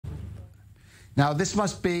Now, this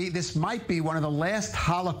might be one of the last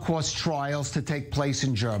Holocaust trials to take place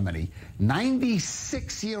in Germany.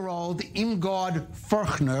 96-year-old Irmgard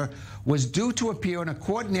Furchner was due to appear in a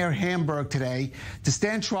court near Hamburg today to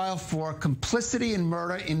stand trial for complicity in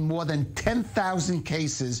murder in more than 10,000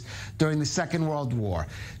 cases during the Second World War.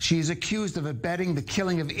 She is accused of abetting the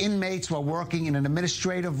killing of inmates while working in an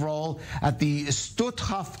administrative role at the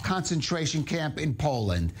Stutthof concentration camp in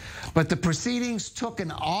Poland. But the proceedings took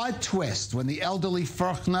an odd twist when the elderly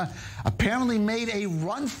Furchner apparently made a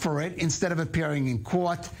run for it instead of appearing in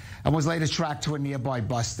court and was later tracked to a nearby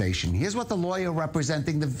bus station. Here's what the lawyer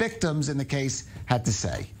representing the victims in the case had to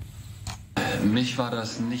say.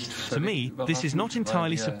 To me, this is not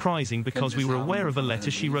entirely surprising because we were aware of a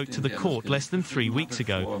letter she wrote to the court less than 3 weeks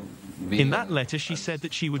ago. In that letter, she said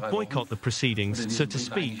that she would boycott the proceedings, so to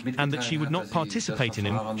speak, and that she would not participate in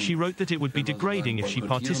them. She wrote that it would be degrading if she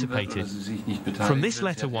participated. From this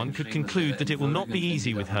letter, one could conclude that it will not be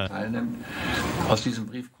easy with her.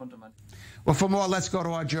 Well, for more, let's go to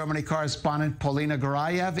our Germany correspondent, Paulina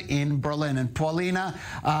Garayev in Berlin. And Paulina,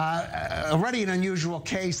 already an unusual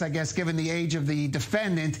case, I guess, given the age of the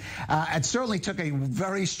defendant. It certainly took a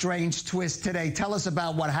very strange twist today. Tell us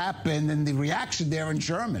about what happened and the reaction there in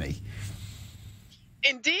Germany.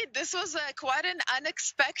 Indeed, this was quite an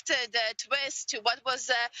unexpected twist to what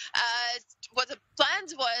the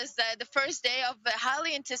plans was the first day of the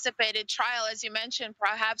highly anticipated trial. As you mentioned,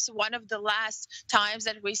 perhaps one of the last times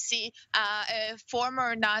that we see a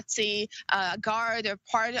former Nazi guard or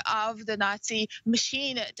part of the Nazi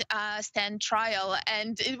machine stand trial.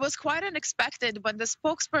 And it was quite unexpected when the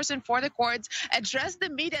spokesperson for the courts addressed the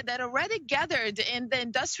media that already gathered in the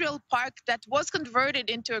industrial park that was converted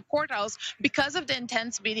into a courthouse because of the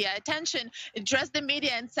intense media attention, addressed the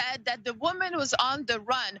media and said that the woman was on the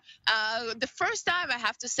run. The first time, I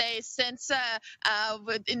have to say, since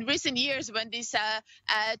in recent years when these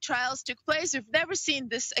trials took place, we've never seen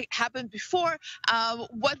this happen before.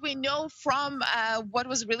 What we know from what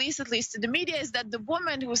was released, at least to the media, is that the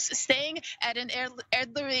woman who was staying at an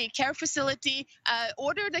elderly care facility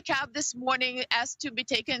ordered a cab this morning, asked to be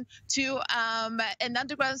taken to an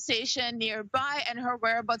underground station nearby, and her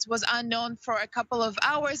whereabouts was unknown for a couple of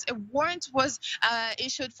hours. A warrant was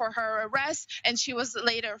issued for her arrest, and she was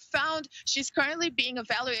later found. She's currently being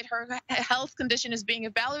evaluated. Her health condition is being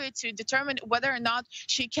evaluated to determine whether or not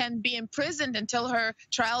she can be imprisoned until her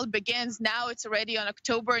trial begins. Now it's already on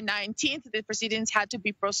October 19th. The proceedings had to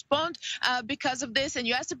be postponed because of this. And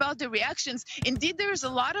you asked about the reactions. Indeed, there's a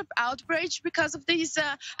lot of outrage because of these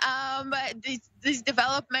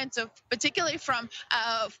developments, particularly from,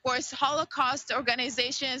 of course, Holocaust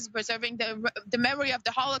organizations preserving the memory of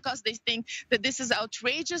the Holocaust. They think that this is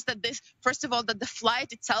outrageous, that this, first of all, that the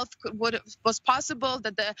flight itself was possible,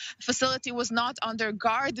 that the facility was not under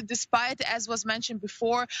guard, despite, as was mentioned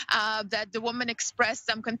before, that the woman expressed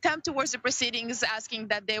some contempt towards the proceedings, asking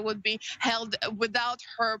that they would be held without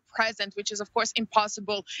her present, which is, of course,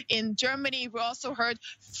 impossible in Germany. We also heard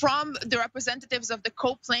from the representatives of the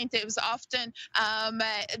co-plaintiffs, often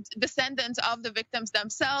descendants of the victims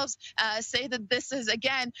themselves, say that this is,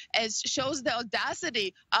 again, shows the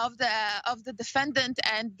audacity of the defendant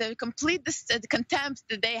and the complete contempt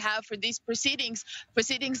that they have for these proceedings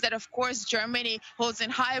that, of course, Germany holds in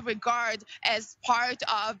high regard as part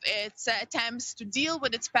of its attempts to deal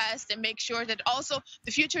with its past and make sure that also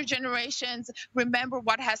the future generations remember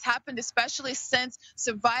what has happened, especially since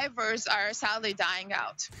survivors are sadly dying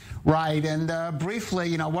out. Right, and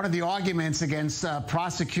briefly, one of the arguments against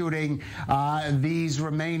prosecuting these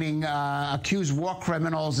remaining accused war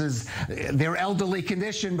criminals is their elderly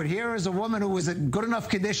condition, but here is a woman who was in good enough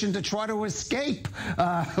condition to try to escape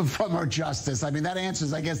from her justice. I mean, that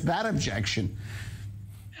answers, I guess, that objection.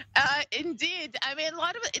 Indeed. I mean, a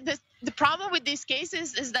lot of the problem with these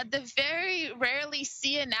cases is that they very rarely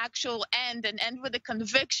see an actual end and end with a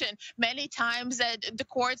conviction. Many times the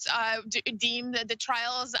courts deem the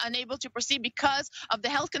trials unable to proceed because of the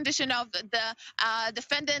health condition of the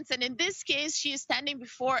defendants. And in this case, she is standing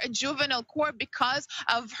before a juvenile court because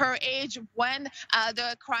of her age when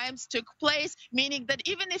the crimes took place, meaning that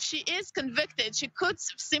even if she is convicted, she could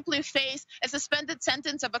simply face a suspended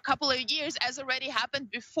sentence of a couple of years, as already happened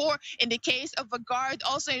before in the case of a guard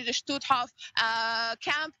also in the Stutthof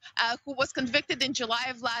camp who was convicted in July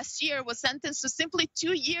of last year, was sentenced to simply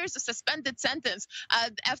 2 years, a suspended sentence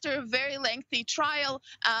after a very lengthy trial.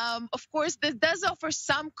 Of course, this does offer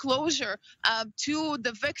some closure to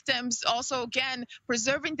the victims, also, again,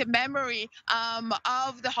 preserving the memory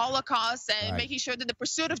of the Holocaust and making sure that the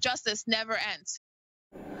pursuit of justice never ends.